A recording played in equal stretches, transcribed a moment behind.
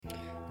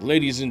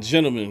Ladies and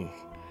gentlemen,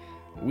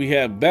 we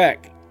have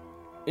back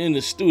in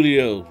the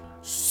studio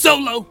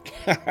Solo.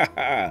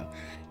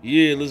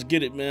 Yeah, let's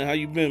get it, man. How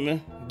you been,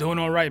 man? Doing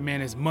all right, man.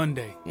 It's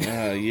Monday.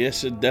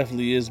 Yes, it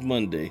definitely is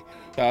Monday.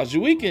 How's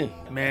your weekend?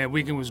 Man,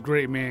 weekend was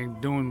great,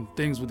 man. Doing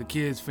things with the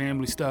kids,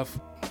 family stuff.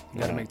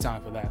 Gotta make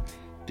time for that.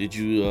 Did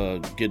you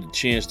get a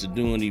chance to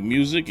do any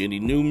music, any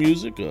new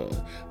music?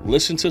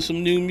 Listen to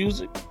some new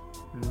music?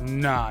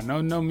 Nah,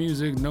 no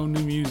music, no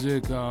new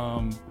music.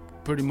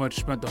 Pretty much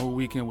spent the whole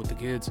weekend with the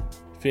kids.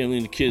 Family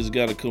and the kids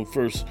got to come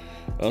first.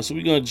 So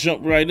we're going to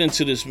jump right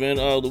into this, man.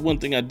 The one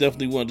thing I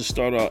definitely wanted to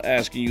start out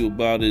asking you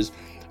about is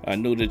I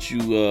know that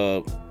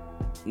you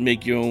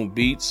make your own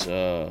beats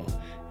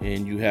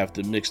and you have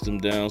to mix them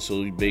down.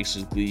 So you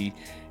basically,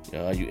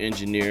 you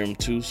engineer them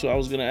too. So I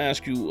was going to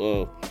ask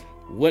you,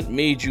 what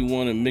made you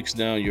want to mix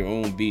down your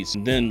own beats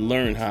and then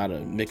learn how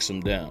to mix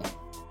them down?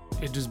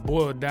 It just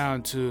boiled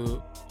down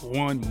to,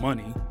 one,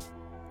 money.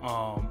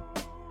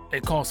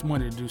 It costs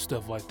money to do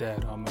stuff like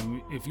that.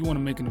 If you want to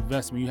make an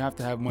investment, you have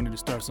to have money to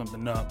start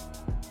something up.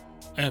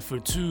 And for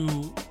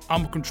two,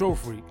 I'm a control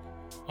freak.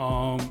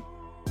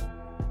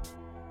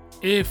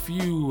 If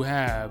you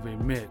have a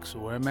mix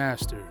or a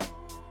master,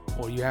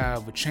 or you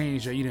have a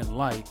change that you didn't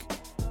like,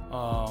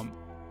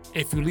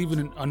 if you leave it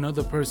in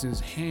another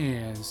person's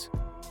hands,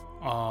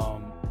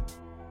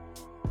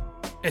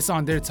 it's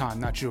on their time,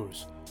 not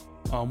yours.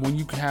 When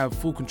you can have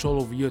full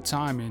control over your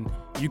time, and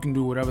you can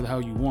do whatever the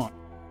hell you want,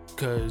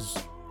 because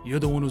you're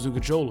the one who's in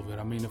control of it.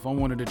 I mean, if I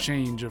wanted to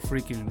change a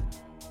freaking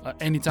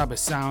any type of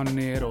sound in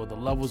it, or the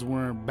levels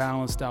weren't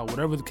balanced out,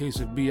 whatever the case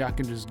would be, I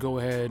can just go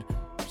ahead,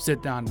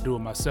 sit down and do it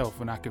myself,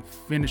 and I can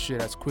finish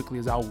it as quickly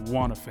as I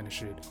want to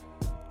finish it.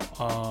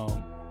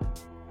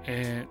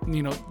 And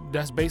you know,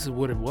 that's basically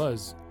what it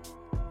was.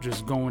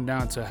 Just going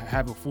down to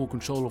having full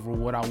control over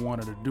what I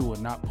wanted to do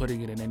and not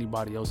putting it in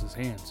anybody else's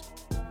hands.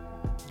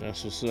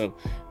 That's what's up.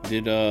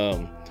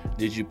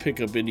 Did you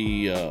pick up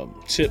any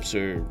tips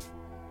or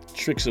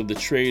tricks of the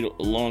trade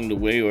along the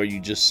way, or are you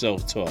just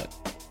self-taught?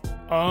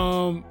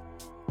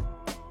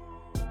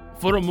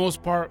 For the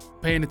most part,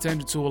 paying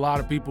attention to a lot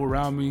of people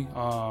around me.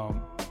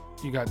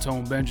 You got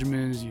Tone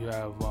Benjamins, you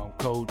have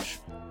Coach.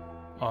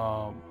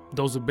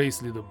 Those are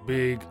basically the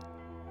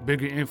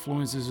bigger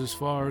influences as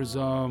far as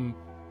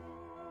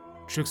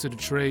tricks of the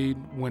trade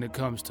when it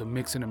comes to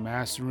mixing and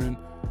mastering.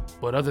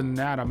 But other than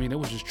that, I mean, it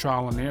was just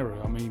trial and error.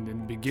 I mean, in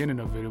the beginning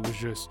of it, it was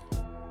just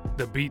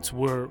the beats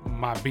were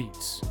my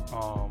beats.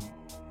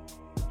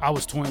 I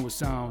was toying with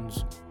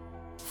sounds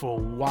for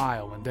a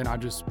while, and then I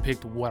just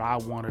picked what I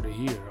wanted to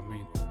hear. I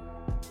mean,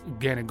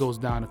 again, it goes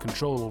down to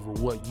control over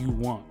what you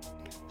want.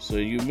 So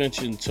you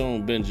mentioned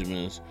Tone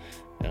Benjamins.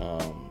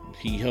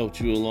 He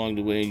helped you along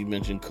the way. You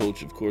mentioned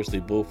Coach, of course. They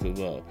both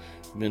have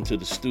been to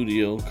the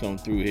studio, come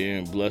through here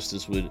and blessed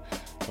us with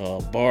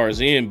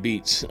bars and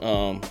beats.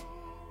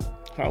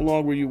 How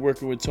long were you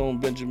working with Tone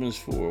Benjamins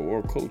for,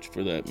 or Coach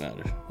for that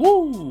matter?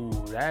 Woo,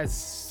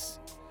 it's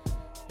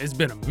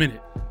been a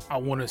minute. I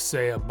want to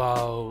say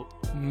about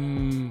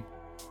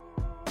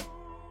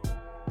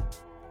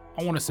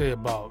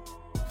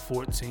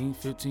 14,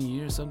 15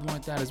 years, something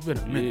like that. It's been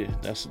a minute.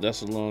 Yeah,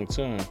 that's a long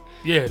time.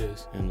 Yeah, it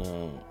is. And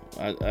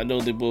I know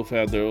they both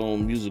have their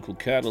own musical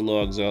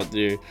catalogs out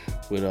there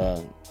with,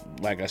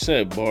 like I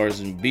said, bars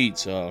and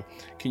beats.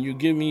 Can you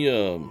give me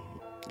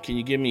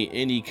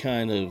any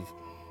kind of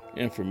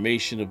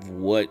information of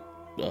what?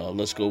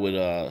 Let's go with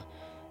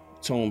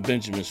Tone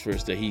Benjamins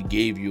first, that he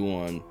gave you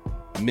on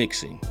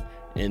mixing,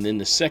 and then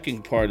the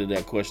second part of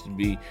that question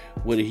be,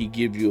 what did he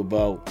give you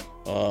about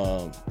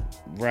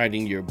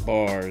writing your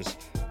bars,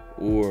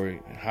 or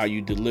how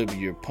you deliver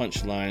your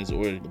punchlines,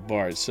 or the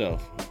bar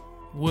itself?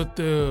 With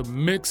the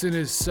mixing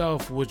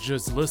itself, was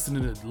just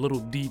listening to little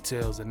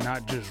details and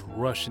not just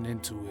rushing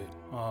into it.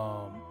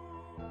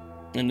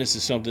 And this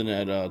is something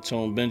that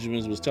Tone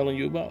Benjamins was telling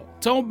you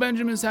about? Tone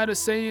Benjamins had a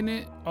say in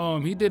it.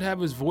 He did have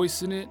his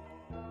voice in it.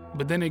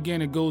 But then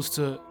again, it goes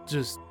to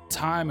just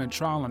time and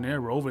trial and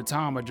error. Over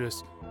time, I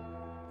just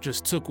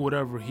took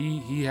whatever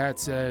he had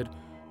said,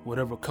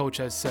 whatever Coach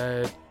had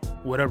said,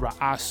 whatever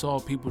I saw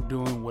people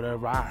doing,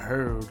 whatever I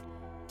heard,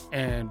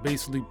 and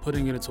basically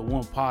putting it into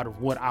one pot of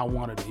what I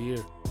wanted to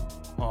hear.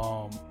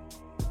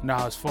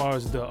 Now, as far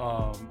as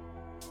the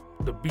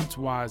beats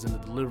wise and the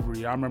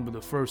delivery, I remember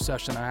the first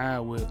session I had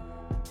with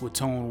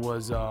Tone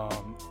was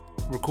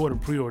recording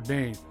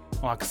Preordained.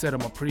 Like I said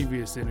in my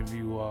previous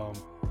interview,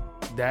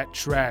 that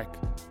track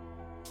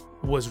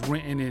was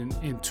written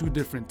in two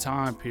different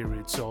time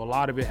periods, so a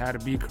lot of it had to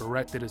be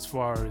corrected as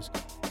far as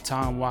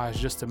time wise,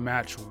 just to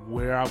match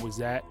where I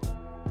was at.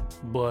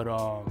 But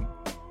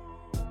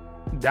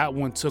that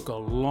one took a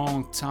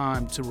long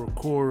time to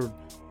record,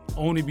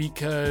 only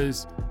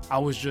because I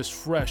was just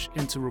fresh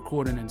into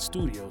recording in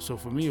studio. So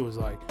for me, it was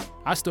like,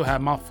 I still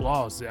had my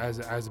flaws as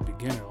a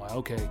beginner. Like,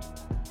 okay,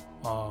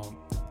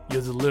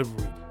 your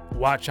delivery,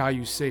 watch how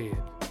you say it.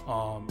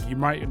 You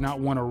might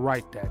not want to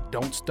write that.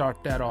 Don't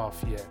start that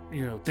off yet.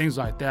 You know, things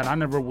like that. I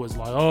never was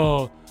like,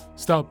 oh,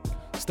 stop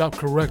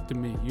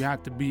correcting me. You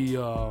have to be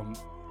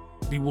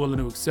willing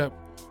to accept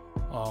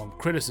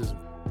criticism.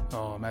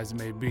 as it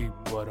may be.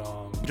 But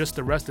just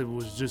the rest of it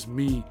was just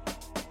me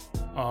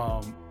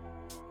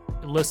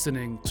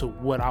listening to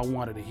what I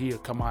wanted to hear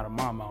come out of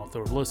my mouth,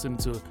 or listening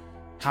to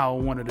how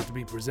I wanted it to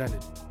be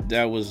presented.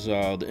 That was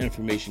the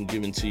information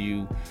given to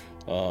you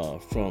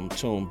from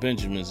Tone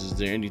Benjamins. Is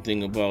there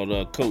anything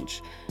about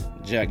Coach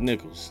Jack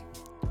Nichols?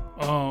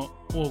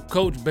 Well,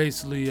 Coach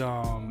basically,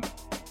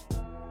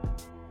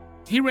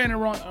 he ran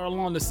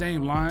along the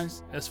same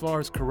lines as far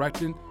as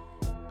correcting,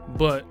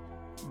 but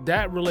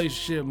that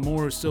relationship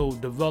more so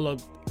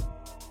developed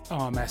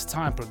as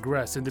time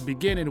progressed. In the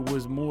beginning, it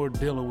was more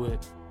dealing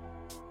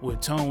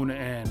with Tone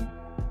and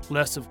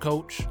less of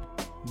Coach.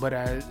 But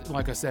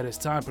like I said, as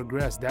time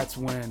progressed, that's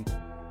when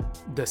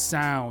the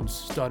sounds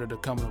started to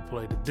come into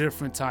play. The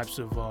different types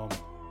of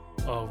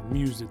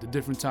music, the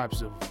different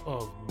types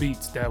of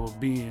beats that were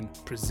being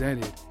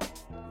presented,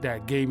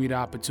 that gave me the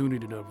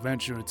opportunity to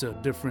venture into a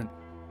different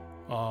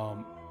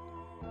sound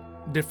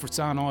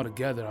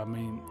altogether. I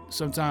mean,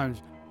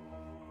 sometimes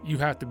you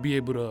have to be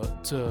able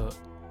to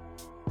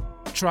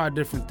try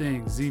different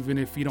things, even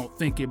if you don't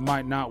think it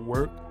might not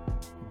work.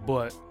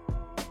 But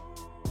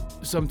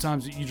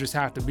sometimes you just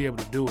have to be able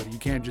to do it. You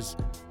can't just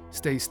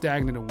stay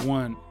stagnant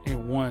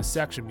in one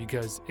section,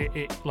 because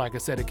it like I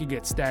said, it can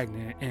get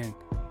stagnant, and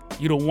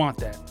you don't want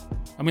that.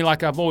 I mean,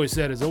 like I've always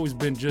said, it's always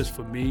been just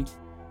for me,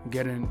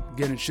 getting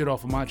shit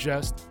off of my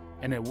chest.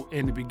 And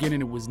in the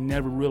beginning, it was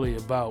never really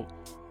about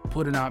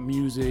putting out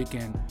music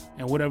and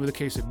whatever the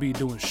case would be,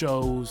 doing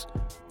shows,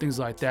 things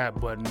like that.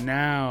 But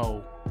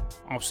now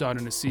I'm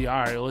starting to see,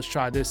 all right, let's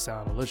try this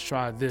sound, or let's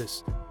try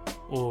this,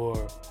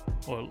 or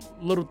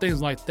little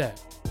things like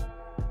that.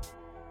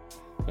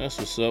 That's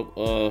what's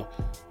up.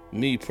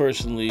 Me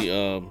personally,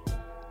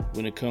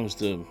 when it comes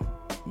to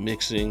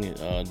mixing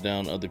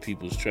down other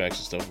people's tracks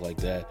and stuff like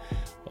that,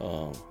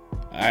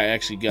 I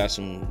actually got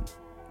some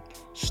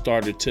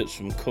starter tips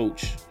from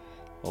Coach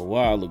a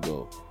while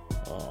ago,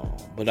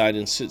 but I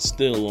didn't sit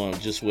still on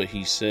just what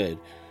he said.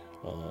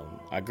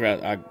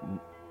 I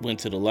went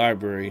to the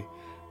library,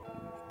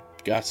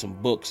 got some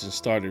books, and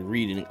started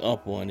reading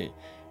up on it,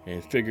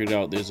 and figured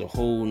out there's a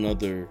whole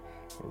nother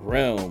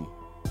realm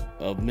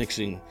of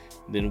mixing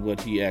than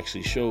what he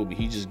actually showed me.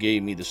 He just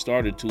gave me the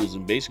starter tools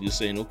and basically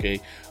saying,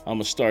 okay, I'm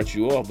gonna start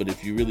you off, but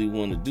if you really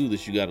want to do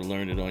this, you got to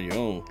learn it on your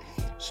own.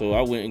 So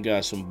I went and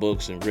got some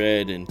books and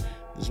read, and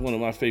it's one of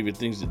my favorite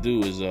things to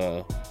do is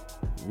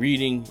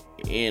reading,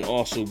 and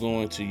also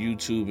going to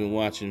YouTube and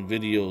watching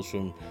videos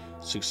from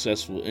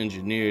successful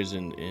engineers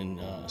and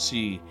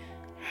see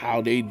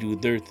how they do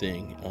their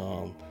thing.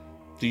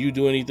 Do you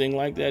do anything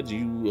like that? Do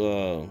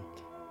you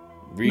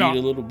read a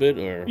little bit,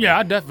 or? Yeah,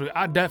 I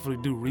definitely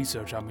do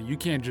research. I mean, you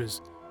can't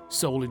just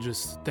solely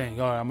just think,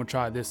 all right, I'm gonna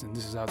try this and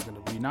this is how it's gonna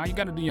be. Now you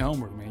gotta do your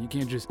homework, man. You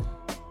can't just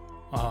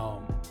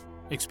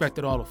expect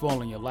it all to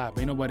fall in your lap.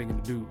 Ain't nobody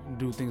gonna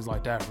do things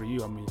like that for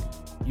you. I mean,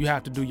 you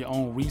have to do your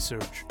own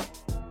research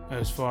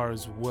as far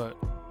as what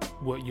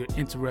you're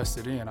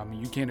interested in. I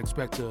mean, you can't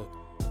expect to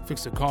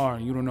fix a car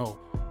and you don't know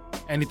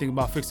anything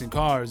about fixing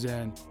cars,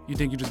 and you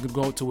think you're just gonna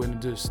go to it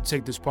and just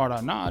take this part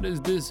out. Nah,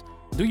 this.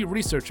 Do your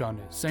research on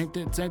it. Same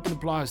thing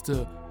applies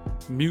to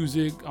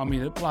music. I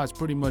mean, it applies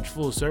pretty much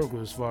full circle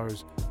as far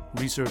as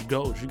research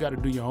goes. You got to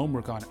do your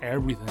homework on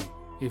everything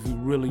if you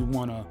really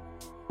want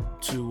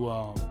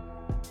to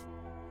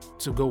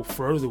go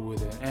further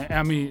with it. And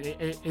I mean,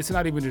 it's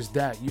not even just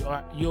that. You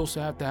also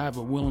have to have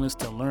a willingness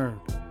to learn.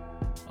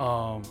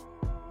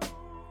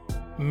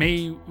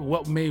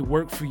 What may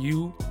work for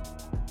you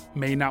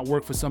may not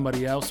work for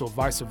somebody else, or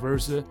vice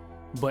versa.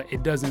 But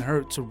it doesn't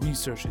hurt to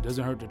research it. It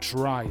doesn't hurt to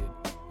try it.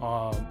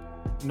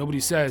 Nobody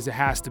says it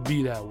has to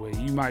be that way.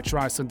 You might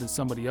try something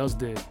somebody else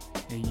did,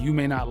 and you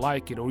may not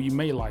like it, or you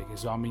may like it.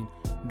 So, I mean,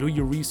 do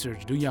your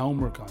research, do your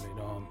homework on it,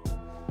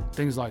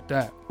 things like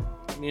that.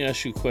 Let me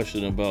ask you a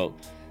question about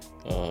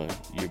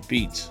your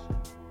beats.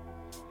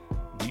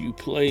 Do you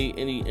play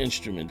any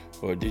instrument,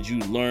 or did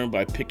you learn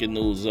by picking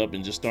those up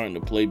and just starting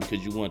to play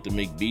because you wanted to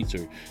make beats,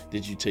 or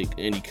did you take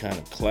any kind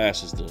of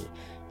classes to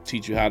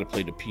teach you how to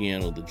play the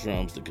piano, the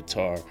drums, the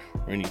guitar,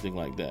 or anything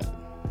like that?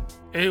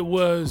 It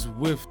was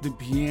with the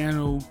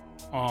piano.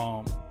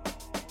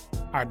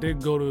 I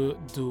did go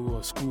to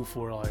a school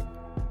for, like,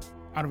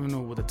 I don't even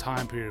know what the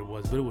time period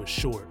was, but it was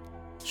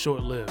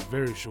short-lived,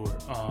 very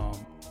short.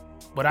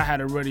 But I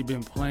had already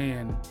been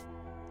playing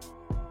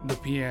the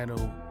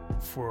piano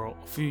for a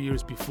few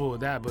years before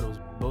that, but it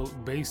was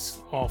based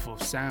off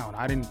of sound.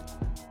 I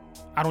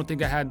don't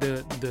think I had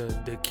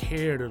the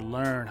care to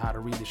learn how to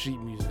read the sheet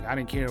music. I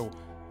didn't care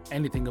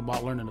anything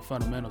about learning the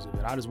fundamentals of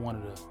it. I just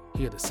wanted to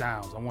hear the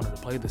sounds. I wanted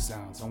to play the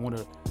sounds. I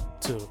wanted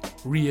to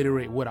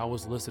reiterate what I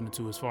was listening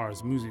to as far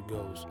as music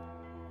goes.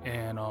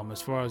 And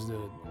as far as the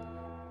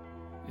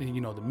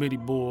MIDI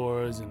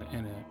boards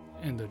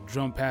and the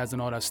drum pads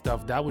and all that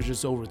stuff, that was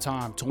just over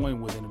time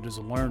toying with it and just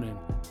learning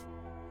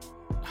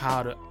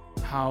how to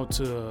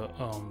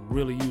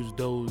really use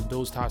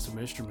those types of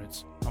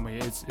instruments. I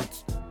mean,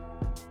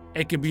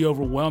 it can be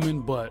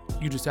overwhelming, but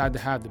you just have to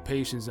have the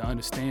patience and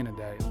understanding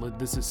that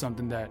this is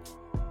something that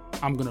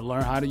I'm gonna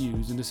learn how to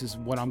use, and this is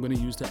what I'm gonna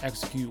use to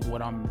execute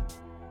what I'm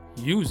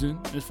using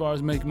as far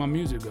as making my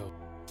music go.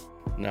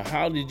 Now,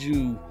 how did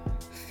you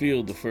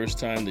feel the first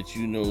time that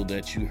you know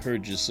that you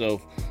heard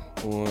yourself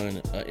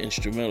on an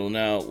instrumental?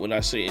 Now, when I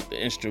say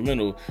the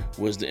instrumental,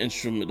 was the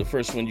instrument the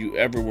first one you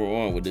ever were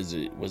on? Was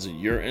it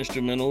your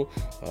instrumental?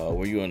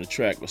 Were you on a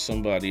track with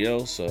somebody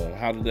else?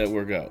 How did that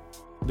work out?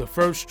 The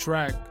first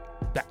track,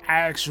 the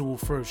actual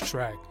first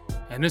track,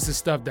 and this is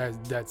stuff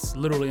that's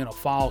literally in a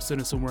file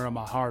sitting somewhere on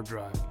my hard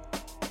drive.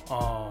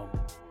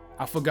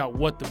 I forgot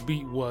what the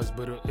beat was,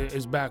 but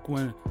it's back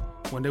when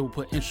they would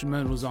put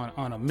instrumentals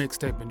on a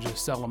mixtape and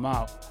just sell them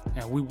out.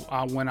 And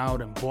I went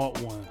out and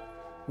bought one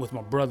with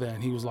my brother,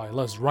 and he was like,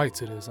 let's write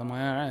to this. I'm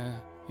like, all right,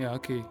 yeah,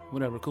 okay,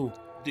 whatever, cool.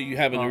 Do you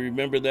happen to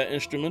remember that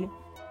instrumental?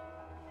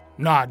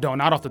 No, I don't.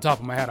 Not off the top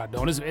of my head, I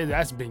don't.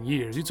 That's been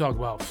years. You talk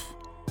about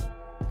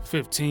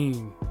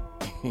 15,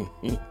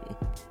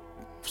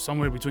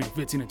 somewhere between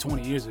 15 and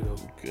 20 years ago.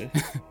 Okay.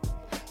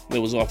 That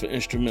was off an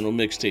instrumental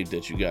mixtape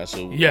that you got.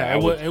 So yeah,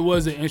 it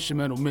was an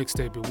instrumental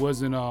mixtape. It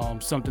wasn't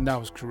something that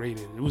was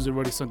created. It was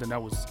already something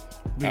that was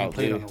being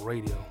played on the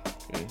radio.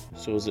 Okay.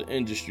 So it was an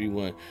industry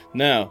one.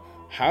 Now,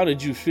 how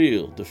did you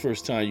feel the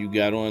first time you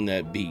got on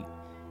that beat?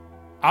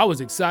 I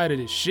was excited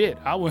as shit.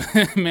 I was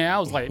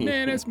like,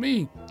 man, that's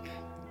me.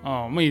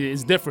 I mean,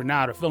 it's different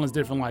now. The feeling's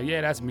different. Like,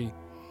 yeah, that's me.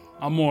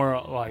 I'm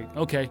more like,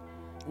 okay.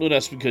 Well,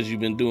 that's because you've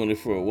been doing it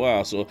for a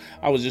while. So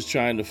I was just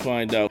trying to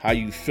find out how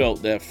you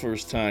felt that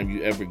first time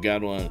you ever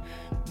got on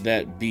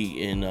that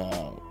beat and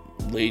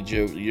laid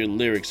your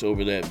lyrics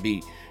over that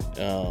beat.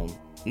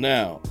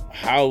 Now,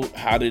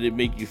 how did it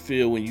make you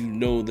feel when you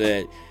know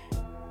that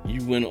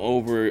you went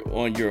over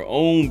on your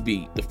own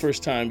beat? The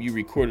first time you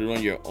recorded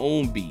on your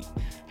own beat,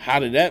 how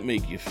did that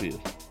make you feel?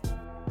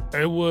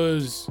 It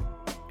was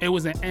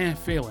an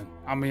feeling.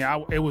 I mean,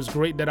 it was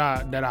great that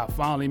I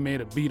finally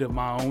made a beat of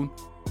my own.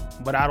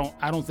 But I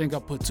don't think I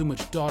put too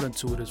much thought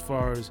into it as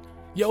far as,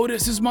 yo,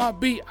 this is my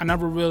beat. I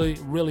never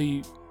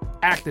really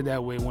acted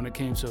that way when it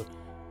came to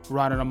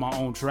writing on my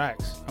own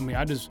tracks. I mean,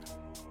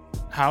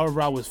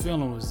 however I was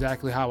feeling was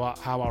exactly how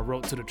I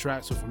wrote to the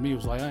track. So for me, it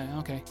was like,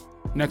 okay,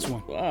 next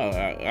one. Wow,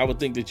 I would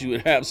think that you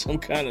would have some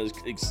kind of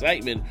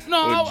excitement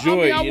or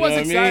joy. I You know what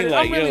I mean?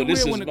 Like, I'm really yo,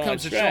 this weird is when it my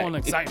comes track. to showing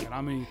excitement.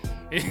 I mean,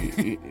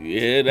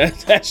 yeah,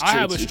 that's true. I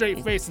have a too.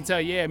 straight face and tell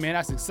you, yeah, man,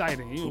 that's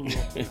exciting.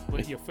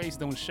 But your face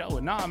don't show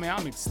it. No, I mean,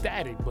 I'm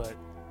ecstatic, but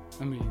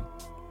I mean,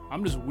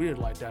 I'm just weird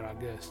like that, I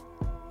guess.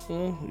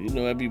 Well, you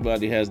know,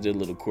 everybody has their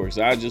little quirks.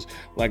 I just,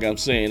 like I'm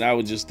saying, I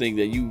would just think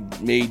that you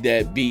made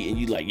that beat and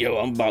you like, yo,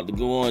 I'm about to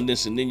go on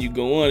this, and then you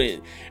go on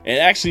it. And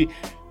actually,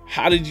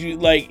 how did you,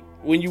 like,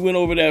 when you went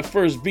over that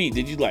first beat,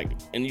 did you like,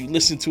 and you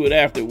listened to it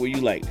after, were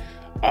you like,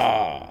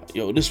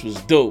 yo, this was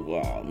dope.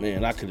 Oh,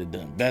 man, I could have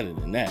done better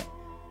than that.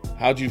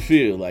 How'd you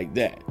feel like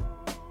that?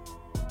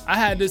 I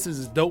had this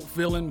as a dope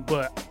feeling,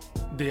 but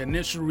the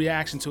initial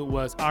reaction to it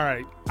was, all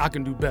right, I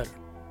can do better.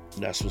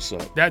 That's what's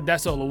up.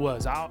 That's all it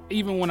was.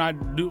 Even when I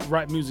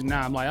write music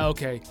now, I'm like,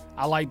 okay,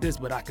 I like this,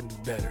 but I can do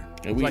better.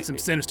 And like some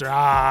sinister,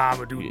 I'm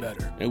gonna do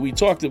better. And we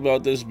talked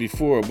about this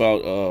before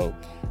about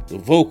the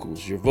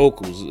vocals, your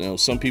vocals. You know,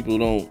 some people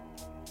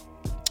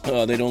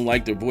they don't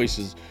like their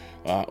voices,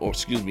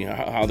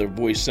 how their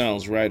voice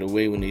sounds right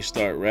away when they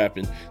start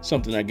rapping.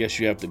 Something I guess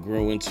you have to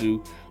grow into.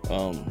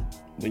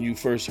 When you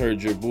first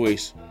heard your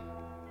voice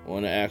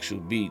on the actual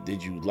beat,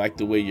 did you like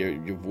the way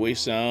your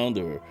voice sound,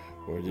 or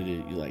did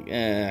it, you like,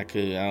 I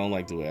don't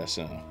like the way I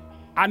sound?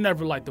 I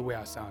never liked the way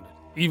I sounded,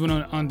 even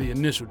on the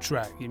initial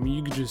track. I mean,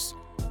 you could just,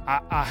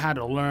 I had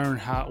to learn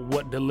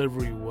what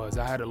delivery was.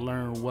 I had to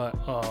learn what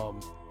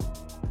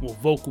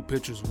vocal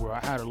pitches were.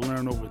 I had to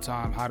learn over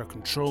time how to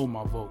control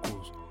my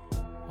vocals.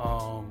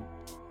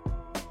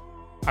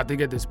 I think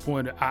at this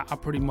point, I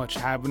pretty much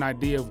have an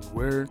idea of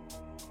where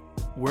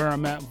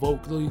I'm at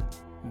vocally,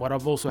 but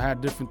I've also had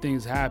different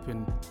things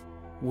happen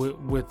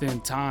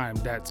within time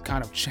that's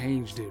kind of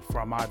changed it,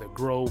 from either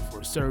growth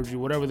or surgery,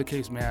 whatever the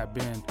case may have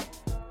been,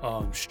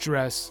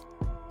 stress,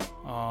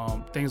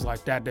 things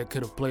like that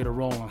could have played a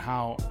role in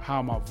how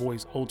my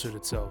voice altered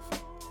itself.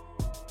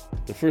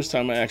 The first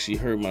time I actually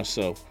heard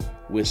myself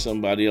with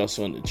somebody else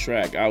on the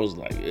track, I was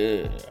like,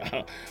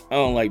 I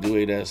don't like the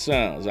way that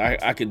sounds.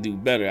 I could do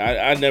better.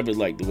 I never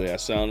liked the way I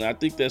sound. And I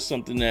think that's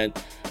something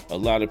that a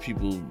lot of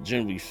people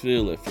generally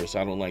feel at first.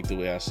 I don't like the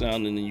way I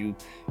sound, and then you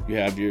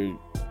have your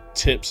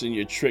tips and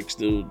your tricks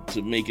to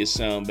make it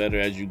sound better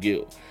as you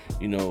get,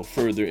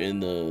 further in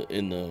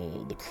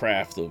the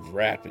craft of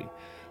rapping.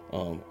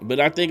 But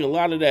I think a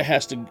lot of that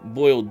has to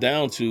boil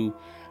down to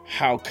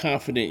how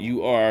confident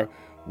you are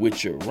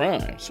with your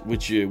rhymes,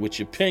 with your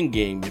pen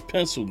game, your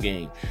pencil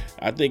game.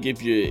 I think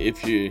if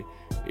you're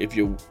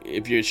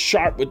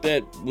sharp with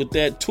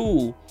that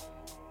tool,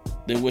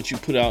 then what you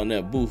put out in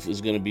that booth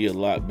is going to be a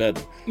lot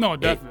better. No,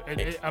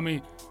 definitely. I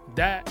mean,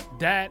 that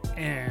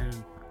and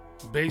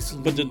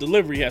basically. But the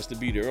delivery has to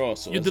be there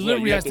also. Your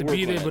delivery has to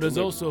be there, but it's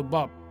also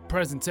about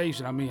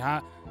presentation. I mean,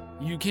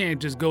 you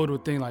can't just go to a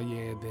thing like,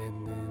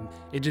 then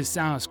it just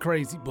sounds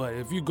crazy. But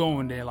if you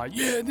go in there like,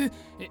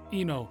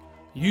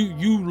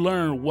 you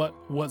learn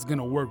what's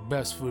gonna work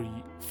best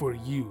for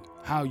you,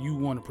 how you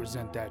want to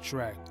present that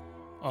track.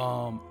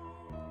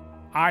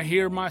 I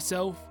hear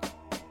myself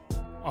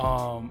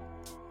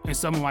in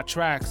some of my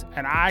tracks,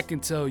 and I can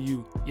tell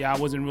you, I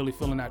wasn't really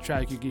feeling that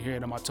track. You can hear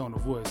it in my tone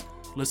of voice.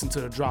 Listen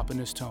to the drop in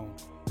this tone,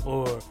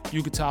 or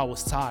you could tell I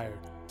was tired,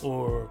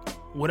 or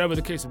whatever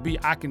the case would be.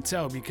 I can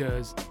tell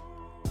because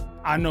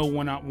I know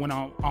when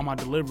I'm on my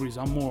deliveries,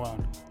 I'm more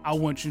on, I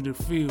want you to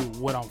feel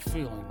what I'm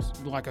feeling.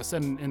 Like I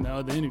said in the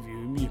other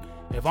interview,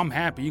 if I'm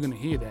happy, you're gonna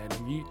hear that.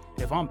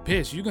 If I'm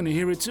pissed, you're gonna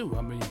hear it too.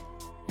 I mean,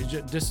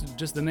 it's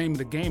just the name of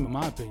the game, in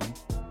my opinion.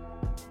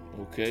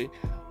 Okay.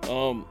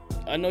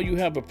 I know you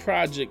have a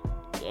project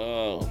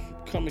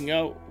coming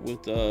out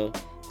with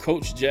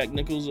Coach Jack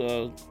Nichols.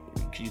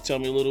 Can you tell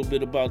me a little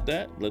bit about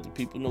that? Let the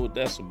people know what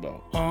that's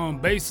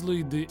about.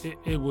 Basically,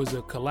 it was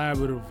a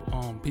collaborative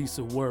piece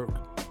of work.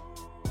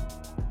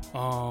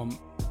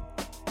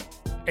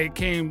 It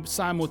came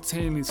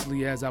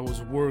simultaneously as I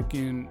was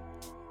working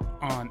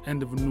on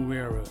End of a New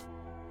Era.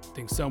 I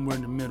think somewhere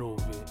in the middle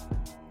of it.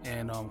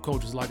 And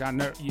Coach is like,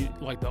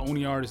 like the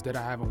only artist that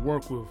I haven't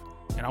worked with,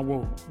 and I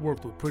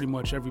worked with pretty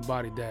much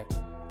everybody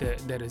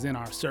that is in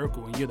our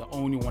circle, and you're the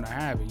only one I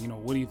have it.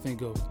 What would you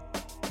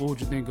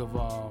think of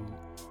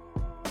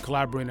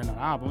collaborating on an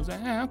album? I was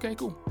like, okay,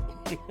 cool.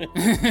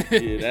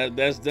 Yeah,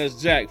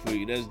 that's Jack for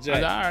you. That's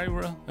Jack. All right,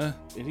 bro.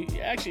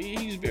 And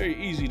he's very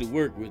easy to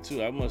work with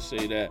too. I must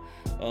say that.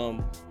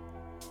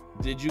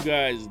 Did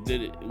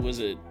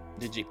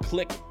you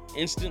click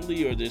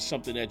instantly, or there's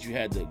something that you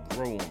had to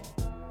grow on?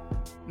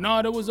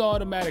 No, there was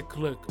automatic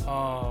click.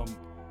 I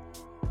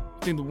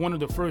think one of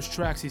the first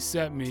tracks he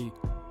sent me,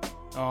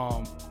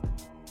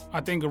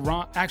 I think it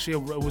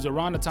was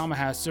around the time I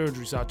had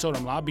surgery, so I told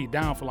him I'll be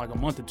down for like a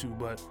month or two,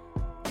 but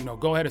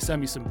go ahead and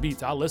send me some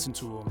beats. I'll listen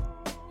to them.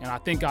 And I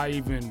think I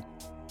even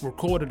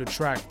recorded a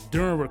track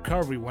during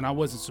recovery when I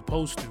wasn't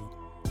supposed to.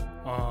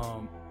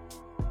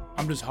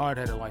 I'm just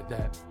hard-headed like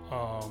that.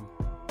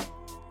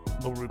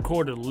 But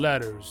recorded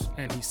letters,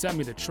 and he sent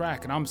me the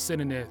track, and I'm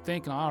sitting there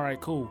thinking, all right,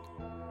 cool.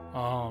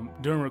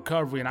 During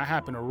recovery, and I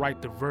happened to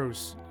write the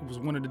verse. It was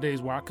one of the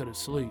days where I couldn't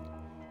sleep.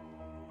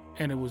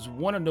 And it was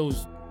one of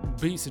those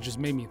beats that just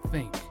made me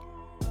think.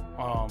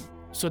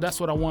 So that's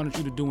what I wanted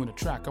you to do in the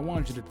track. I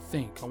wanted you to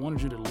think. I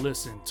wanted you to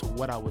listen to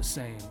what I was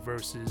saying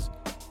versus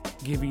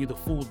giving you the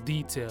full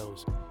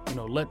details.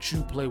 Let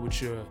you play with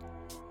your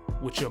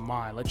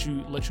mind. Let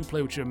you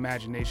play with your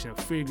imagination and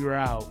figure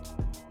out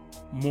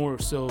more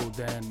so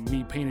than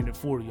me painting it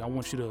for you. I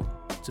want you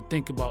to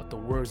think about the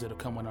words that are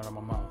coming out of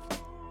my mouth.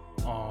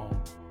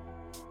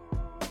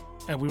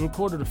 And we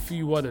recorded a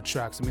few other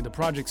tracks. I mean, the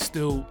project's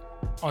still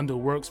under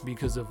works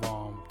because of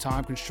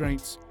time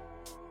constraints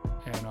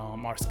and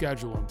our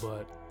scheduling,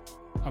 but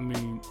I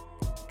mean,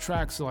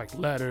 tracks like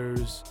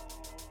Letters,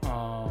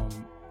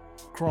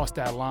 Cross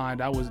That Line,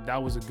 that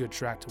was a good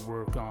track to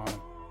work on.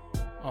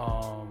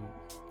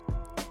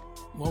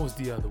 What was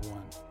the other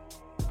one?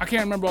 I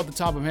can't remember off the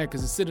top of my head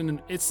because it's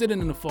sitting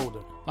in the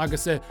folder. Like I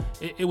said,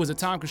 it was a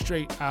time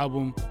constraint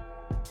album.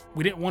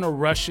 We didn't want to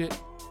rush it,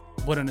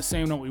 but on the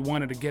same note, we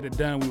wanted to get it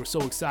done. We were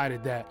so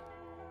excited that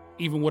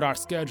even with our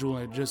schedule,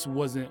 it just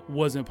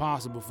wasn't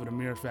possible for the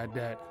mere fact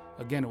that,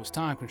 again, it was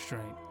time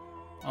constraint.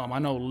 I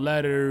know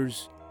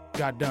Letters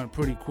got done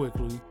pretty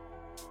quickly.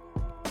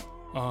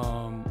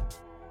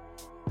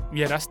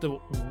 That's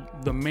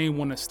the main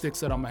one that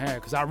sticks out on my head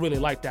because I really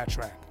like that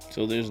track.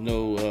 So there's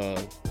no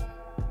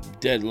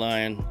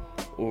deadline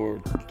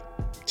or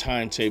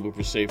timetable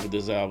per se for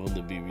this album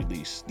to be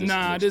released?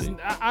 Nah,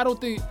 I don't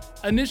think.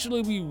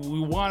 Initially we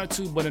wanted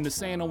to, but in the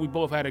same note, we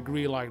both had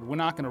agreed like we're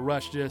not gonna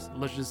rush this.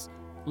 Let's just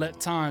let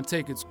time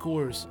take its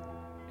course,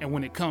 and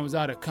when it comes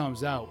out, it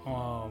comes out.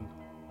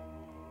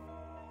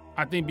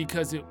 I think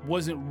because it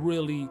wasn't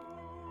really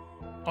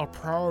a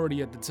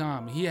priority at the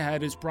time. He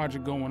had his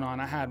project going on,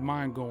 I had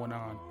mine going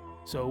on,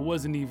 so it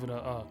wasn't even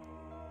a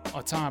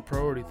time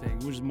priority thing.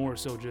 It was more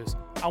so just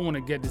I want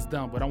to get this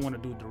done, but I want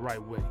to do it the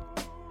right way.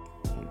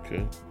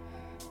 Okay.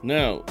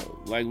 Now,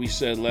 like we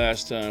said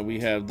last time, we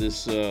have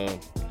this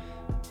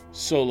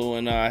Solo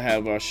and I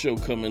have our show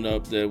coming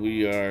up that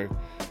we are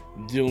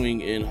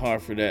doing in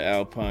Hartford at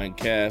Alpine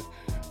Calf.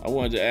 I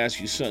wanted to ask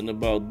you something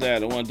about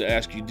that. I wanted to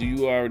ask you, do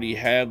you already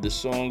have the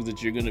songs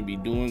that you're going to be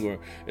doing, or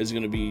is it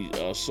going to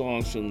be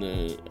songs from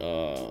the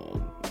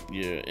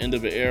your End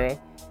of an Era?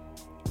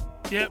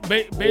 Yeah,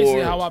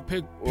 basically how I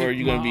picked or are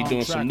you going to be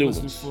doing some new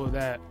ones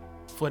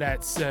for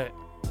that set?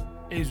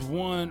 Is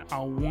one, I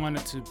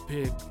wanted to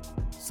pick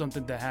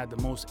something that had the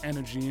most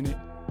energy in it.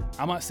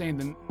 I'm not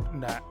saying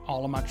that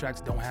all of my tracks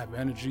don't have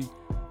energy.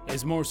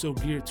 It's more so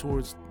geared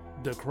towards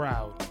the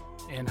crowd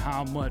and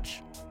how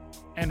much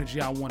energy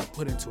I want to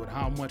put into it,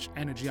 how much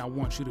energy I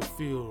want you to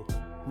feel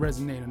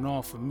resonating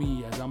off of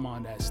me as I'm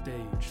on that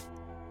stage.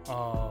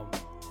 I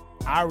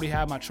already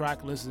have my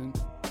track listing.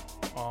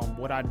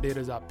 What I did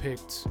is I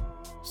picked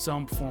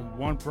some from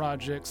one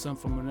project, some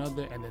from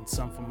another, and then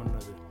some from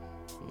another.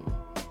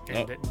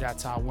 And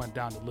that's how I went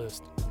down the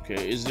list.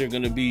 Okay, is there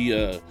going to be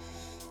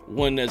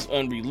one that's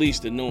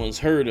unreleased that no one's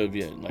heard of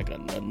yet, like a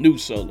new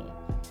solo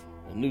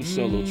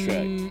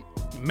track?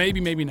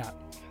 Maybe not.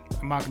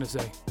 I'm not gonna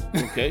say.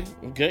 Okay,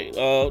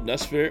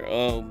 that's fair.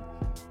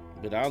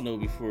 But I'll know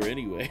before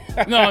anyway.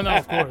 No,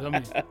 of course. I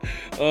mean,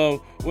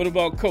 what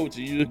about Coach?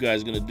 Are you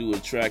guys gonna do a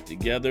track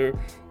together,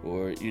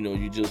 or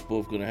you just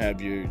both gonna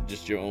have your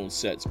own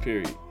sets?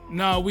 Period.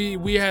 No,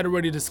 we had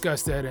already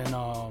discussed that,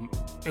 and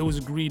it was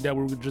agreed that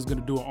we were just gonna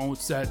do our own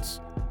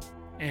sets,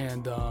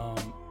 and we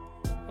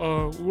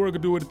weren't gonna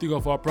do anything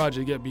off our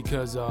project yet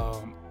because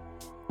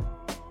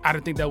I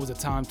didn't think that was the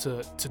time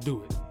to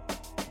do it.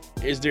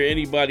 Is there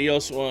anybody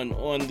else on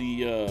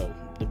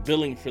the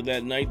billing for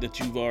that night that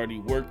you've already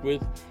worked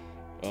with?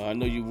 I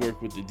know you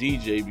worked with the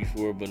DJ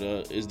before, but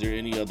is there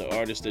any other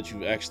artists that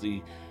you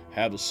actually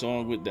have a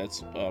song with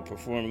that's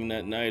performing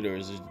that night, or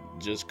is it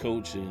just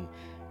Coach and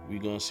we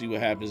gonna see what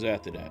happens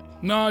after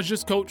that? No, it's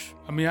just Coach.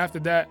 I mean, after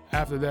that,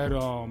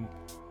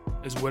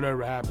 is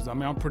whatever happens. I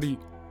mean, I'm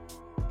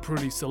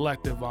pretty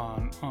selective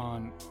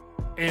on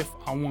if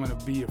I want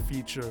to be a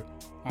feature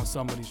on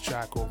somebody's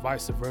track or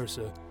vice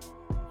versa.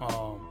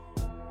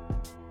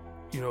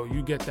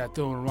 You get that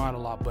thrown around a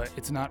lot, but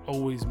it's not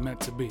always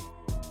meant to be.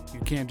 You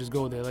can't just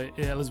go there,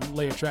 let's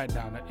lay a track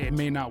down. It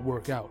may not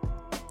work out.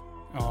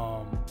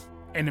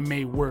 And it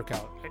may work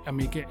out. I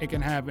mean, it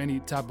can have any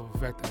type of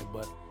effect on it,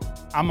 but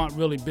I'm not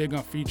really big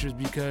on features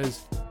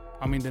because,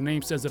 I mean, the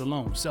name says it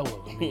alone,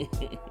 solo. I mean,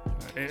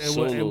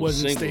 it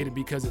wasn't single, stated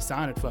because it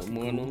sounded fucking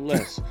more cool. More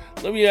less.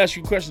 Let me ask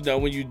you a question now.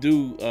 When you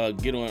do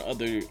get on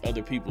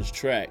other people's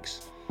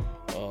tracks,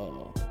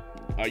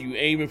 are you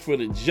aiming for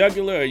the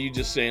jugular, or are you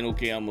just saying,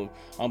 okay, I'm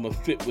a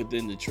fit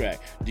within the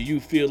track? Do you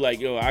feel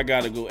like, I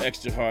gotta go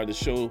extra hard to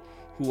show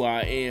who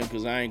I am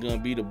because I ain't gonna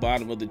be the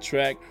bottom of the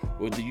track?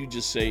 Or do you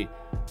just say,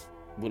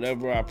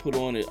 whatever I put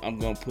on it, I'm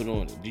gonna put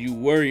on it? Do you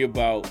worry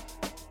about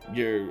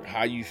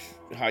how you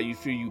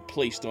feel you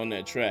placed on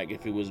that track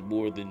if it was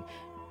more than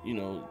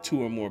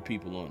 2 or more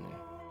people on there?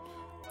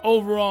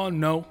 Overall,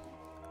 no.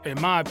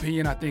 In my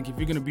opinion, I think if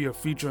you're gonna be a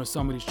feature on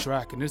somebody's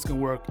track, and this can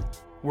work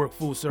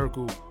full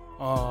circle,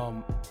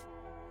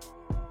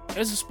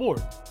 it's a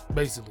sport,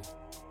 basically.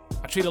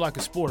 I treat it like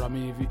a sport. I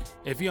mean,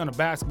 if you're on a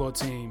basketball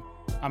team,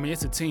 I mean,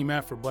 it's a team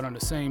effort, but on the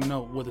same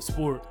note, with a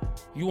sport,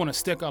 you want to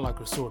stick out like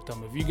a sore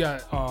thumb. If you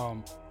got,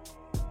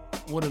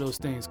 what are those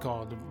things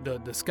called?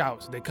 The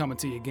scouts, they come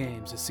into your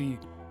games to see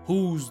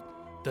who's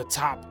the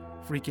top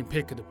freaking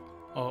pick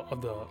of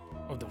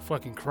the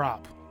fucking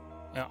crop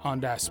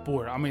on that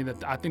sport. I mean,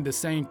 I think the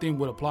same thing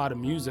would apply to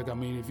music. I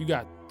mean, if you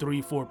got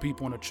 3-4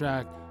 people on the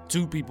track,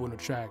 2 people on the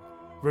track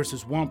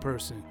versus 1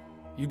 person,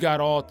 you got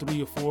all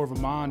 3 or 4 of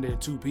them on there,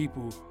 2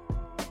 people.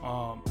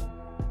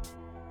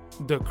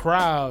 The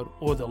crowd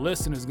or the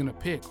listener is gonna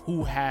pick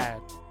who had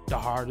the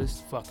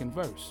hardest fucking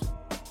verse.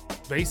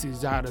 Basically,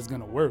 is how that's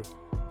gonna work.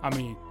 I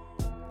mean,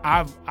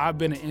 I've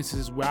been in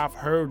instances where I've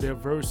heard their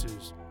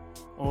verses,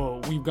 or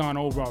we've gone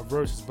over our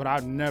verses, but I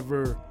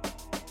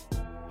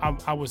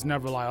was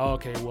never like,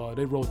 okay, well,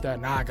 they wrote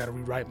that, now I gotta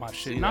rewrite my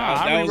shit.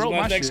 That was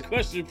my next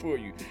question for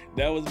you.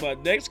 That was my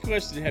next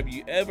question. Have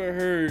you ever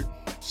heard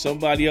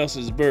somebody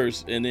else's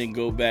verse and then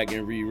go back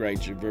and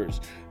rewrite your verse?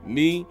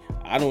 Me,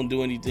 I don't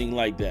do anything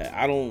like that.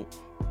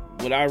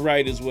 What I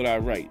write is what I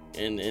write,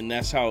 and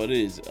that's how it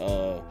is.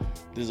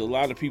 There's a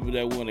lot of people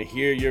that want to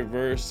hear your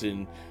verse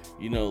and,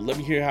 let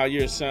me hear how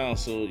yours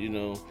sounds. So,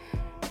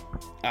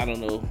 I don't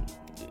know.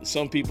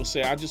 Some people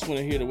say, I just want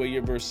to hear the way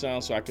your verse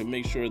sounds so I can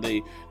make sure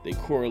they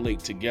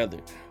correlate together.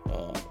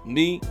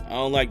 Me, I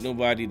don't like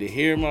nobody to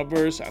hear my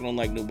verse. I don't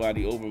like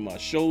nobody over my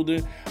shoulder.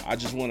 I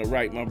just want to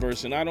write my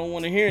verse, and I don't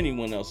want to hear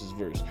anyone else's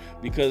verse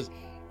because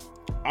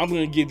I'm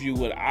going to give you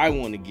what I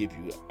want to give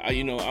you.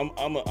 I'm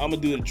going to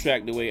do the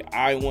track the way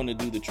I want to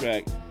do the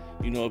track.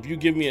 If you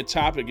give me a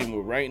topic and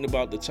we're writing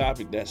about the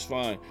topic, that's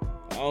fine.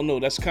 I don't know,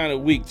 that's kind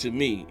of weak to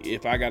me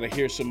if I got to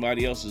hear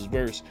somebody else's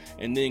verse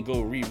and then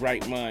go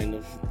rewrite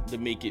mine to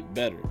make it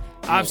better.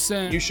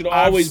 You should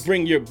always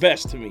bring your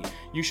best to me.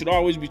 You should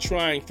always be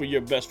trying for your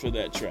best for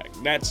that track.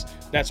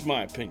 That's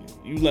my opinion.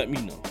 You let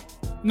me know.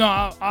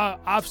 No,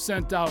 I've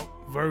sent out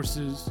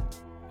verses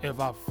if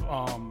I've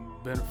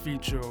been a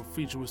feature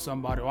with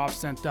somebody, or I've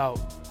sent out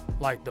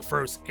like the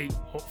first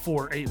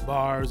 4 or 8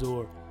 bars,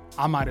 or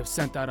I might have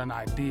sent out an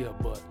idea.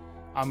 But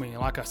I mean,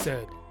 like I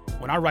said,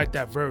 when I write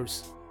that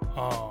verse,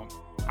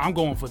 I'm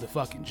going for the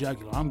fucking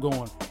jugular. I'm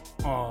going,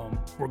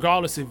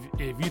 regardless if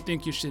you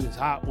think your shit is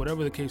hot,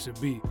 whatever the case would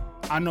be.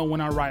 I know when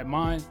I write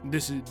mine,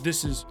 this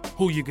is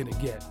who you're gonna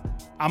get.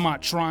 I'm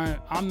not trying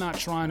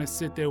to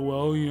sit there,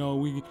 well,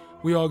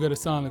 we all gotta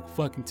sound like a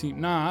fucking team.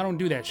 Nah, I don't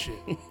do that shit.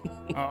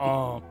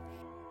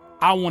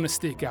 I want to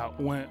stick out.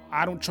 When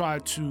I don't try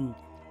to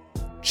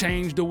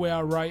change the way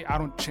I write, I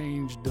don't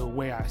change the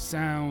way I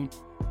sound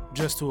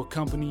just to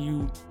accompany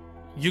you.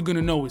 You're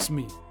gonna know it's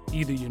me.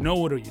 Either you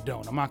know it or you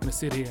don't. I'm not gonna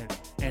sit here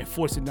and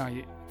force it down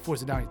your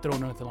throat or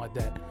nothing like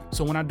that.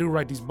 So when I do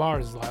write these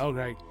bars, it's like,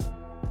 okay,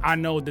 I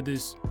know that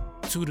there's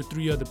 2 to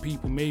 3 other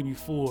people, maybe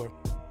 4.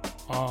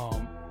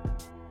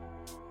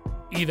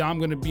 Either I'm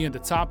gonna be at the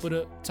top of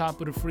the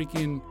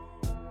freaking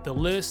the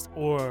list,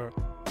 or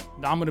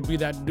I'm gonna be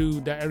that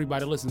dude that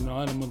everybody listens to.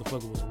 No, that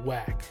motherfucker was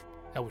whack.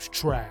 That was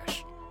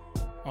trash.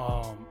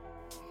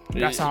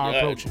 That's how I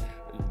approach it.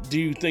 Do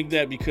you think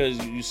that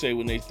because you say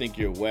when they think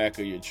you're whack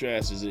or you're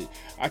trash, is it?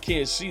 I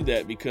can't see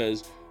that,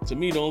 because to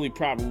me the only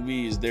problem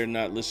is they're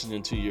not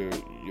listening to your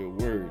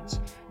words.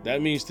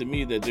 That means to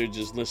me that they're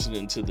just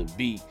listening to the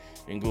beat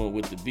and going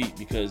with the beat,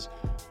 because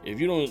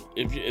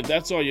if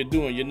that's all you're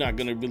doing, you're not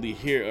gonna really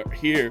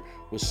hear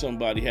what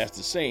somebody has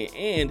to say.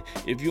 And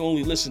if you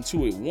only listen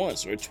to it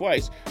once or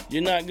twice,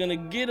 you're not gonna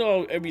get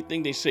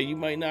everything they say. You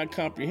might not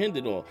comprehend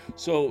it all.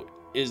 So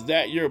is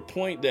that your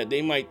point, that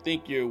they might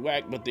think you're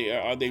whack, but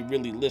are they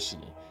really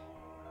listening?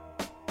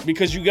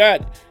 Because you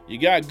got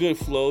good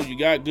flow, you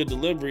got good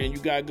delivery, and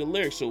you got good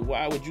lyrics. So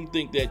why would you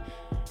think that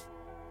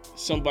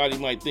somebody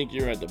might think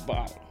you're at the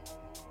bottom?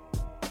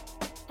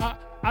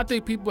 I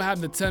think people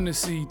have the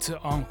tendency to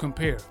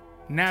compare.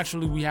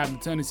 Naturally, we have the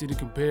tendency to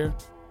compare.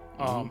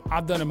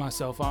 I've done it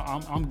myself.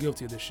 I'm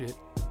guilty of this shit.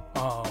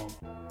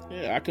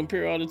 Yeah, I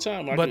compare all the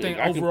time. I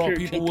overall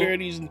compare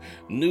these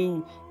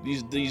new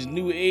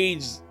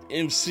age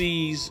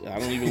MCs. I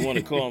don't even want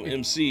to call them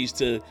MCs,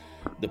 to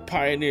the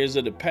pioneers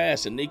of the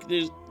past. And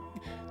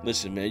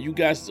listen, man, you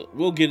guys,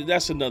 we'll get it.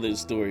 That's another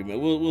story, man.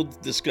 We'll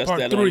discuss part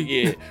that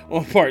 3.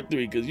 on part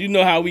 3, because you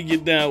know how we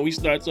get down. We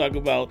start talking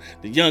about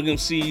the young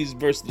MCs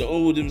versus the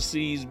old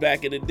MCs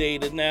back in the day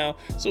to now.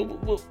 So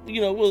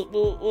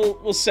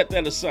we'll set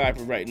that aside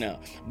for right now.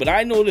 But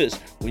I know this: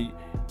 when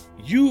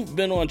you've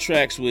been on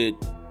tracks with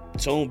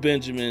Tone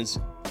Benjamins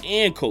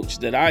and Coach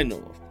that I know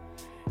of,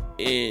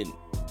 and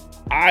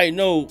I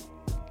know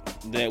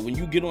that when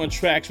you get on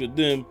tracks with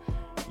them,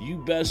 you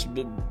best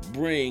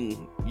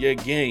bring your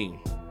game.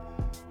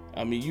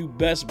 I mean, you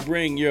best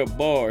bring your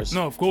bars.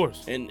 No, of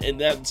course. And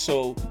that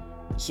so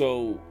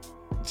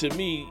to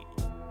me,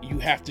 you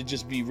have to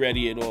just be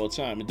ready at all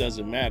time. It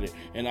doesn't matter.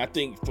 And I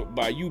think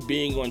by you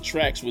being on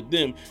tracks with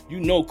them, you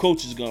know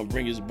Coach is gonna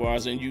bring his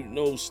bars, and you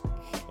know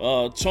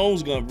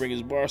Tone's gonna bring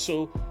his bars.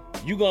 So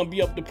you're gonna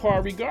be up to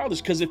par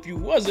regardless. Because if you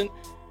wasn't,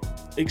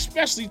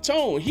 especially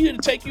Tone,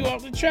 he'd take you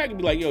off the track and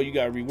be like, "Yo, you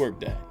gotta rework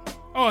that."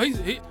 I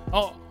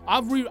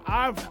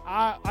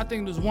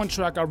think there's one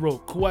track I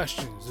wrote,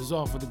 Questions. It's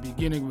off at the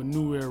beginning of a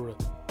New Era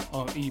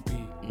EP.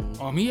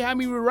 He had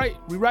me rewrite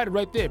it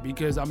right there,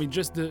 because I mean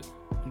just the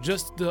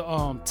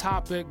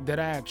topic that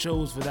I had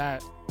chose for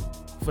that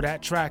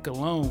track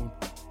alone.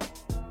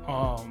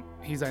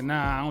 He's like,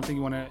 nah, I don't think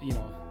you want to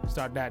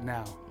start that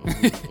now.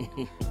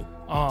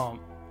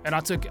 And I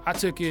took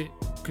it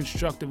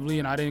constructively,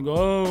 and I didn't go,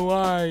 oh,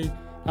 why?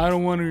 I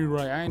don't want to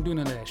rewrite. I ain't doing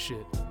none of that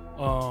shit.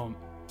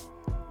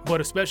 But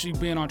especially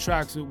being on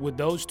tracks with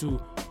those two,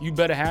 you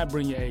better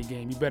bring your A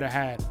game. You better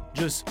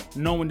just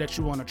knowing that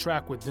you're on a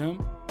track with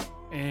them,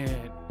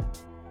 and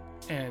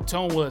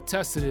Tone will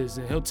attest to this,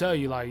 and he'll tell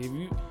you, like, if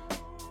you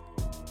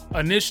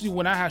initially,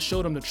 when I had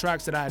showed him the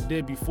tracks that I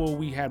did before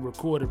we had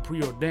recorded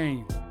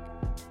Preordained,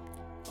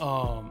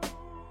 he'll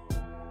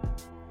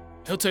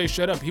tell you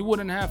straight up, he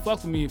wouldn't have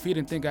fucked with me if he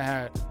didn't think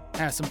I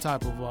had some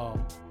type of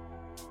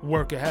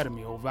work ahead of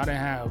me, or if I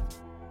didn't have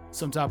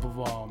some type of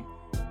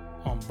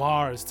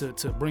bars to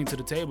bring to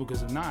the table.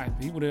 Because if not,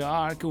 he would have,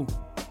 all right, cool,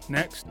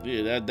 next.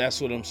 Yeah,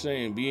 that's what I'm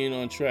saying. Being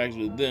on tracks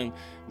with them,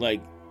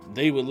 like,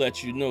 they would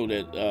let you know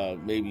that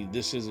maybe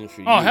this isn't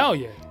for you. Oh, hell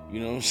yeah. You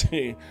know what I'm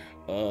saying?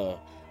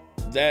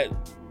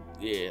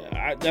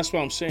 That's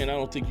what I'm saying. I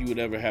don't think you would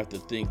ever have to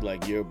think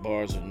like your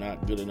bars are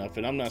not good enough.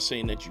 And I'm not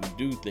saying that you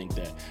do think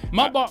that.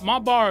 My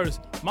bars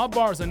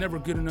are never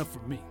good enough for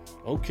me.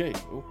 Okay.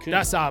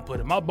 That's how I put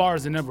it. My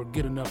bars are never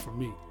good enough for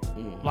me.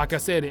 Like I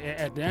said,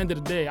 at the end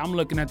of the day, I'm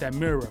looking at that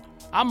mirror.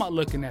 I'm not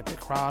looking at the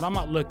crowd. I'm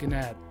not looking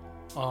at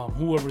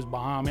whoever's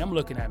behind me. I'm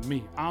looking at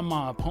me. I'm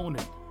my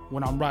opponent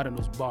when I'm writing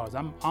those bars.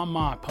 I'm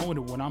my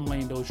opponent when I'm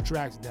laying those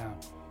tracks down.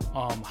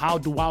 How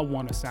do I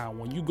want to sound?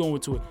 When you go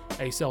into it,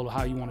 hey, Solo,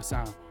 how you want to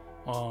sound?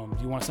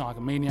 You want to sound like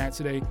a maniac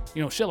today?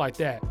 Shit like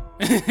that.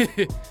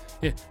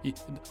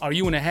 Are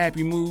you in a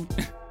happy mood?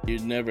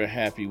 You're never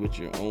happy with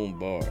your own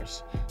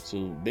bars.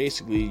 So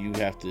basically, you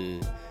have to,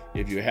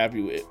 if you're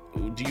happy with,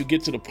 do you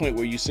get to the point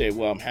where you say,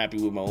 well, I'm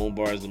happy with my own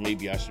bars and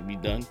maybe I should be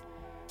done?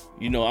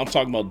 I'm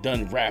talking about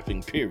done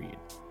rapping, period.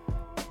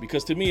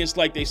 Because to me, it's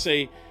like they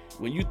say,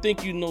 when you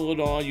think you know it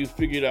all, you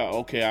figured out,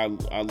 okay,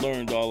 I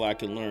learned all I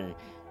can learn.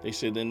 They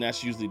say then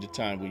that's usually the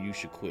time where you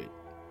should quit.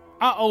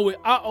 I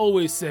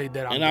always say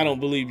that. I don't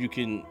believe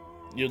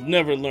you'll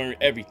never learn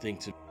everything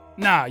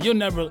Nah,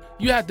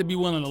 you have to be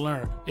willing to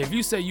learn. If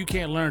you say you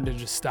can't learn, then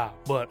just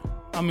stop. But,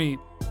 I mean,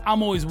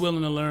 I'm always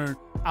willing to learn.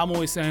 I'm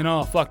always saying,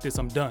 oh, fuck this,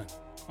 I'm done.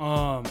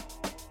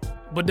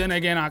 But then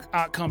again,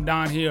 I come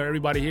down here,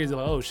 everybody hears it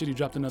like, oh shit, he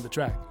dropped another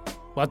track.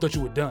 Well, I thought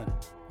you were done.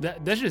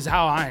 That's just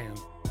how I am.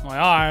 I'm like,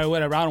 all right,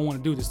 whatever, I don't want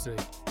to do this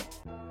today.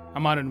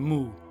 I'm out of the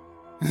mood.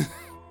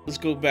 Let's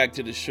go back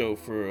to the show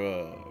for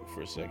a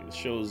second. The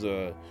show's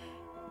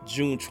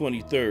June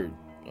 23rd.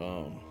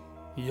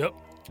 Yep.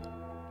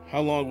 How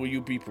long will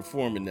you be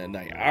performing that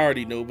night? I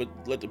already know, but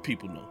let the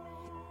people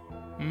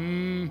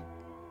know.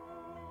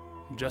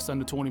 Just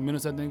under 20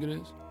 minutes, I think it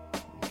is.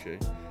 Okay.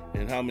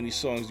 And how many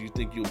songs do you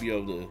think you'll be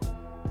able to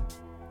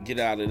get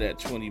out of that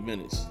 20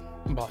 minutes?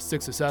 About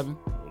 6 or 7.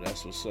 Well,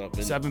 that's what's up.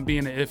 And 7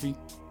 being an iffy.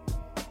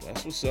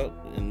 That's what's up.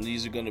 And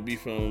these are going to be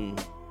from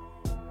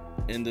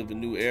end of a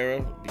new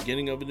era,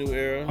 beginning of a new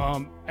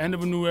era? End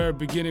of a new era,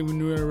 beginning of a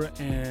new era,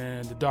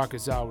 and the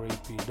Darkest Hour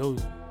EP.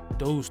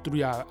 Those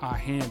 3 I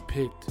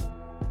handpicked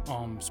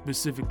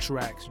specific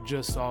tracks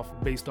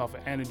based off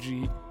of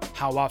energy,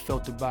 how I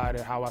felt about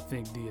it, how I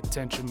think the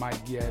attention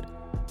might get.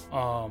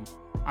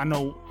 I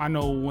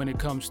know when it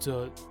comes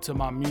to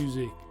my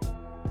music,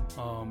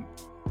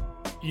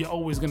 you're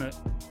always gonna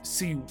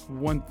see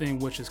one thing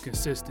which is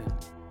consistent: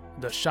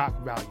 the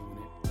shock value in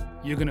it.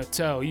 You're gonna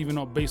tell, even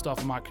though based off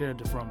of my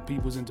character, from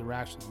people's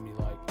interactions with me,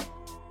 like,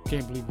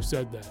 can't believe you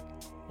said that,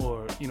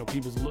 or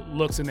people's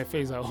looks in their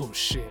face like, oh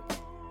shit.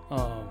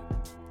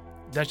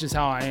 That's just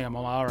how I am.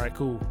 I'm like, all right,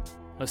 cool.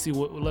 Let's see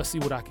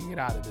what I can get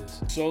out of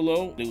this.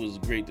 Solo, it was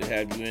great to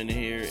have you in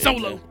here.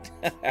 Solo.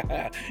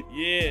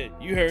 Yeah,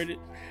 you heard it.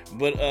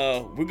 But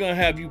we're gonna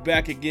have you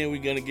back again.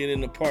 We're gonna get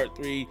into part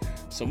 3.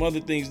 Some other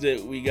things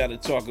that we got to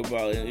talk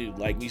about. And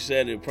like we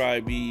said, it'll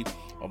probably be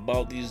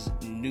about these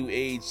new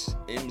age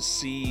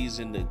MCs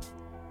and the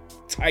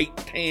tight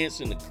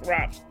pants and the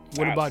crops.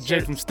 What about Jay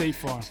from State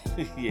Farm?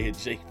 Yeah,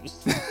 Jay.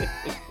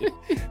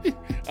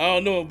 I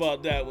don't know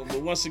about that one,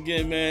 but once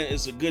again, man,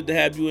 it's good to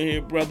have you in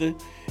here, brother.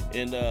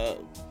 And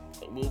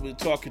we'll be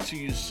talking to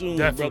you soon,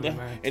 definitely,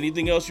 brother. Man.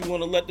 Anything else you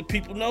want to let the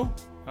people know?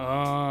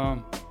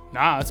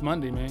 Nah, it's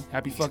Monday, man.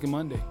 Happy fucking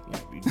Monday.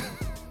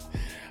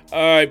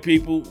 All right,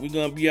 people, we're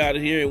gonna be out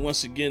of here. And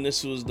once again,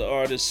 this was the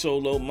artist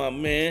Solo, my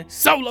man.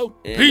 Solo.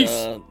 And,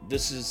 peace.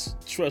 This is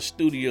Trust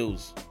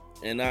Studios,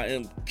 and I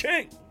am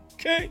King.